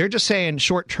 they're just saying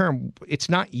short term, it's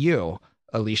not you,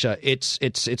 Alicia, it's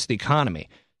the economy.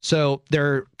 So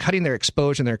they're cutting their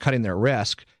exposure and they're cutting their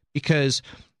risk, because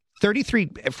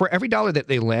for every dollar that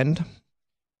they lend,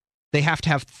 they have to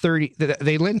have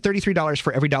they lend $33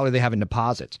 for every dollar they have in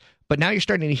deposits. But now you're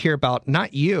starting to hear about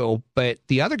not you, but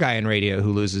the other guy in radio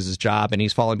who loses his job and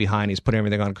he's falling behind. He's putting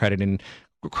everything on credit, and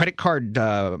credit card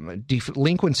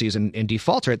delinquencies and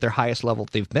defaults are at their highest level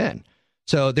they've been.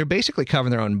 So they're basically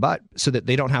covering their own butt so that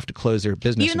they don't have to close their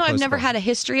business. Even though I've never had a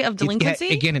history of delinquency?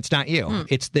 Again, it's not you.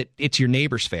 It's that it's your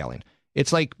neighbors failing.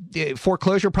 It's like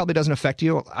foreclosure probably doesn't affect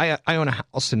you. I own a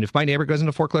house, and if my neighbor goes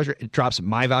into foreclosure, it drops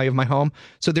my value of my home.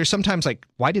 So there's sometimes like,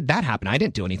 why did that happen? I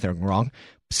didn't do anything wrong.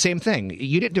 Same thing.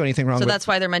 You didn't do anything wrong. So that's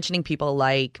why they're mentioning people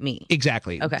like me.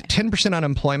 Exactly. Okay. 10%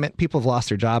 unemployment. People have lost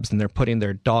their jobs, and they're putting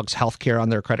their dog's health care on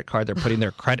their credit card. They're putting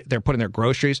their credit. They're putting their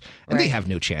groceries, and they have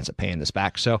no chance of paying this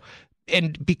back. So,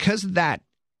 and because of that,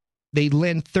 they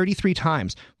lend 33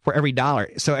 times for every dollar.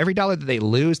 So every dollar that they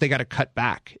lose, they got to cut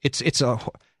back. It's a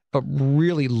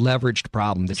really leveraged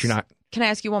problem that you're not. Can I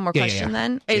ask you one more question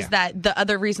then? Is that the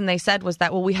other reason they said was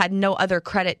that, well, we had no other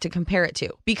credit to compare it to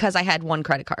because I had one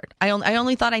credit card. I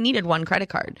only thought I needed one credit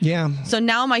card. Yeah. So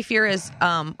now my fear is,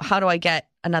 how do I get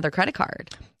another credit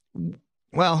card?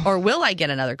 Well, or will I get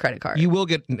another credit card? You will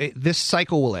get. This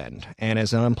cycle will end, and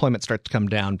as unemployment starts to come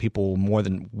down, people will more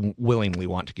than willingly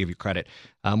want to give you credit.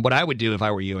 What I would do if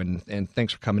I were you, and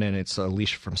thanks for coming in. It's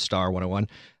Alicia from Star 101.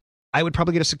 I would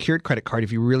probably get a secured credit card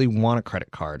if you really want a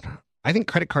credit card. I think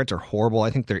credit cards are horrible. I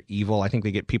think they're evil. I think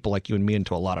they get people like you and me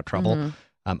into a lot of trouble.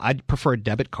 Mm-hmm. I'd prefer a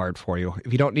debit card for you.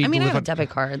 If you don't need, I have a debit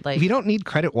card. If you don't need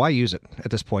credit, why use it at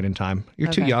this point in time?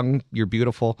 You're too young. You're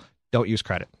beautiful. Don't use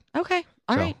credit. Okay.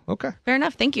 All right. Okay. Fair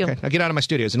enough. Thank you. Okay. Now get out of my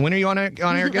studios. And when are you on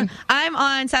air again? I'm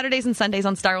on Saturdays and Sundays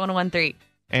on Star 101.3.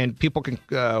 And people can,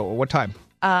 what time?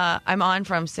 I'm on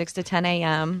from 6 to 10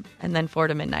 a.m. and then 4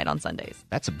 to midnight on Sundays.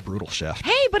 That's a brutal shift.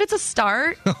 Hey, but it's a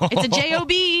start. It's a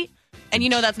J-O-B. And you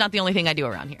know that's not the only thing I do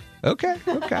around here. Okay.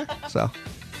 So,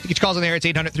 you get your calls in there. It's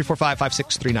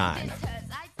 800-345-5639.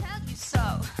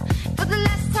 For the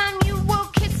last time you will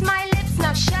kiss my lips,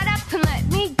 now shut up and let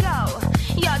me go.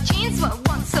 Your jeans were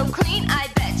once so clean, I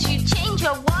bet you changed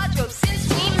your wardrobe since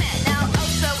we met. Now oh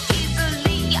so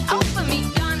easily you offer me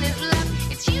gone is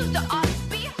left. It's you that ought to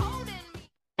be holding me.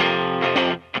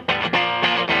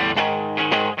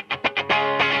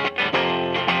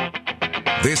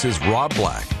 This is Rob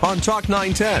Black on Talk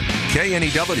 910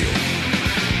 KNEW.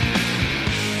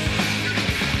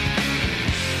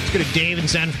 Let's go to Dave in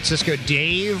San Francisco.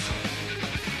 Dave,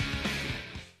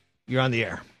 you're on the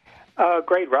air.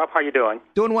 Great, Rob. How you doing?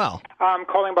 Doing well. I'm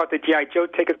calling about the G.I. Joe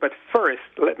tickets, but first,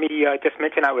 let me just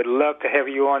mention I would love to have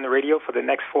you on the radio for the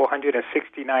next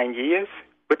 469 years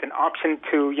with an option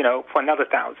to, for another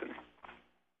 1,000.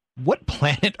 What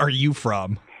planet are you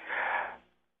from?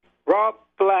 Rob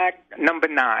Black, number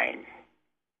 9.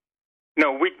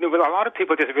 No, a lot of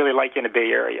people just really like you in the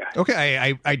Bay Area.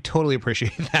 Okay, I totally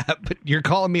appreciate that, but you're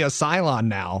calling me a Cylon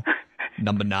now.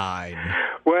 Number 9.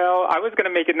 Well, I was going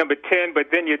to make it number 10,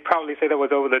 but then you'd probably say that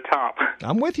was over the top.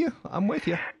 I'm with you.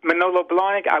 Manolo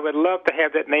Blahnik, I would love to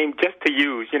have that name just to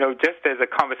use, just as a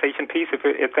conversation piece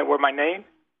if that were my name.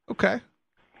 Okay.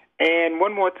 And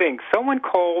one more thing. Someone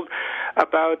called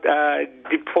about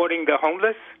deporting the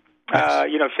homeless.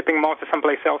 Shipping them off to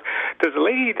someplace else. There's a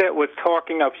lady that was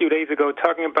talking a few days ago,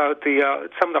 talking about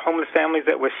some of the homeless families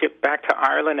that were shipped back to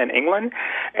Ireland and England,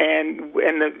 and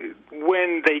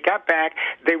when they got back,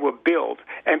 they were billed,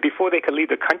 and before they could leave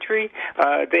the country,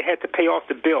 they had to pay off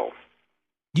the bill.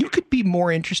 You could be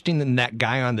more interesting than that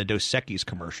guy on the Dos Equis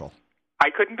commercial. I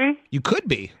couldn't be? You could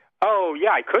be. Oh,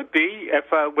 yeah, I could be if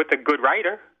with a good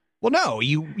writer. Well, no,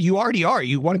 you already are.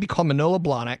 You want to be called Manolo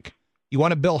Blahnik. You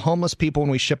want to bill homeless people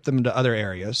when we ship them to other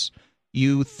areas.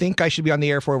 You think I should be on the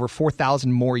air for over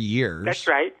 4,000 more years. That's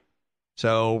right.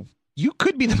 So you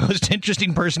could be the most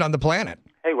interesting person on the planet.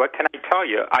 Hey, what can I tell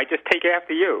you? I just take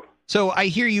after you. So I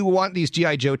hear you want these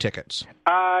G.I. Joe tickets.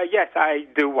 Yes, I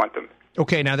do want them.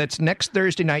 Okay, now that's next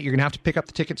Thursday night. You're going to have to pick up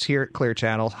the tickets here at Clear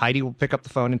Channel. Heidi will pick up the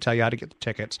phone and tell you how to get the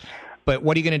tickets. But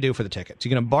what are you going to do for the tickets? Are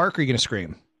you going to bark or are you going to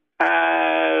scream?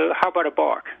 How about a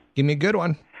bark? Give me a good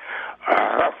one.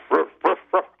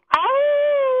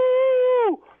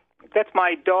 That's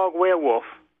my dog werewolf.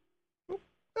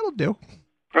 That'll do.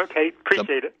 Okay,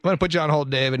 appreciate it. I'm going to put you on hold,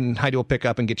 David, and Heidi will pick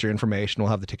up and get your information. We'll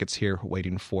have the tickets here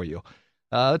waiting for you.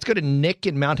 Let's go to Nick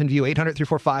in Mountain View,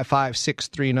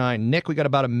 800-345-5639. Nick, we got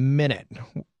about a minute.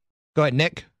 Go ahead,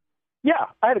 Nick. Yeah,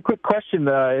 I had a quick question.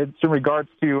 It's in regards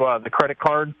to the credit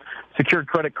card, secured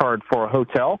credit card for a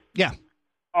hotel. Yeah.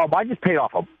 I just paid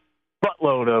off a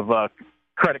buttload of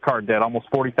credit card debt,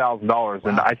 almost $40,000, wow.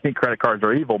 And I think credit cards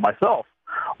are evil myself.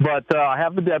 But I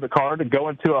have the debit card to go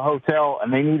into a hotel,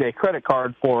 and they need a credit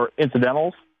card for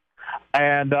incidentals.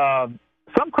 And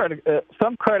some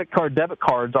credit card debit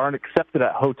cards aren't accepted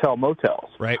at hotel motels.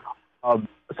 Right.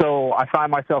 So I find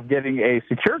myself getting a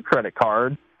secured credit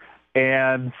card,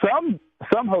 and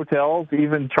some hotels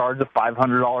even charge a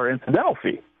 $500 incidental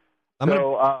fee.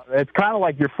 So it's kind of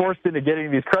like you're forced into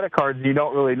getting these credit cards, and you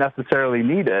don't really necessarily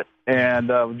need it. And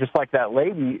just like that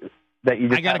lady that you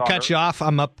just I got to cut you off.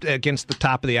 I'm up against the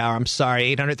top of the hour. I'm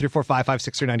sorry.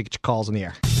 800-345-5639 to get your calls in the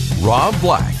air. Rob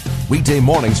Black, weekday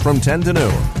mornings from 10 to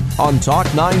noon on Talk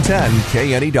 910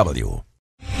 KNEW.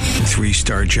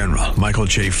 3-star General Michael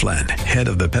J. Flynn, head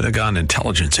of the Pentagon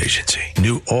Intelligence Agency,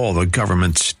 knew all the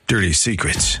government's dirty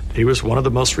secrets. He was one of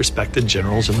the most respected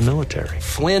generals in the military.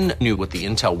 Flynn knew what the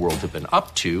intel world had been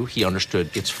up to. He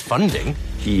understood its funding.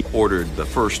 He ordered the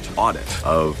first audit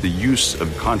of the use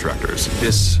of contractors.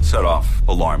 This set off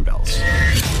alarm bells.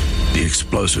 The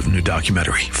explosive new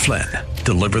documentary, Flynn,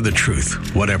 Deliver the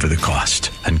Truth, Whatever the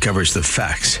Cost, uncovers the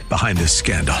facts behind this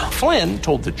scandal. Flynn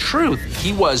told the truth.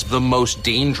 He was the most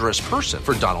dangerous person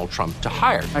for Donald Trump to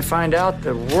hire. I find out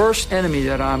the worst enemy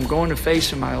that I'm going to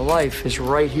face in my life is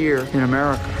right here in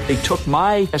America. They took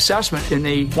my assessment and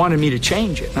they wanted me to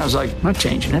change it. And I was like, I'm not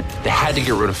changing it. They had to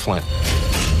get rid of Flynn.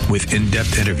 With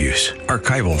in-depth interviews,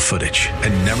 archival footage,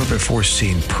 and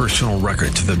never-before-seen personal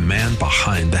records of the man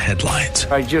behind the headlines.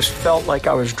 I just felt like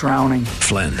I was drowning.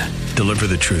 Flynn, Deliver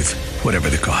the Truth, Whatever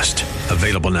the Cost.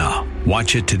 Available now.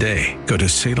 Watch it today. Go to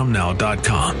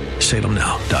salemnow.com.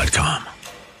 salemnow.com.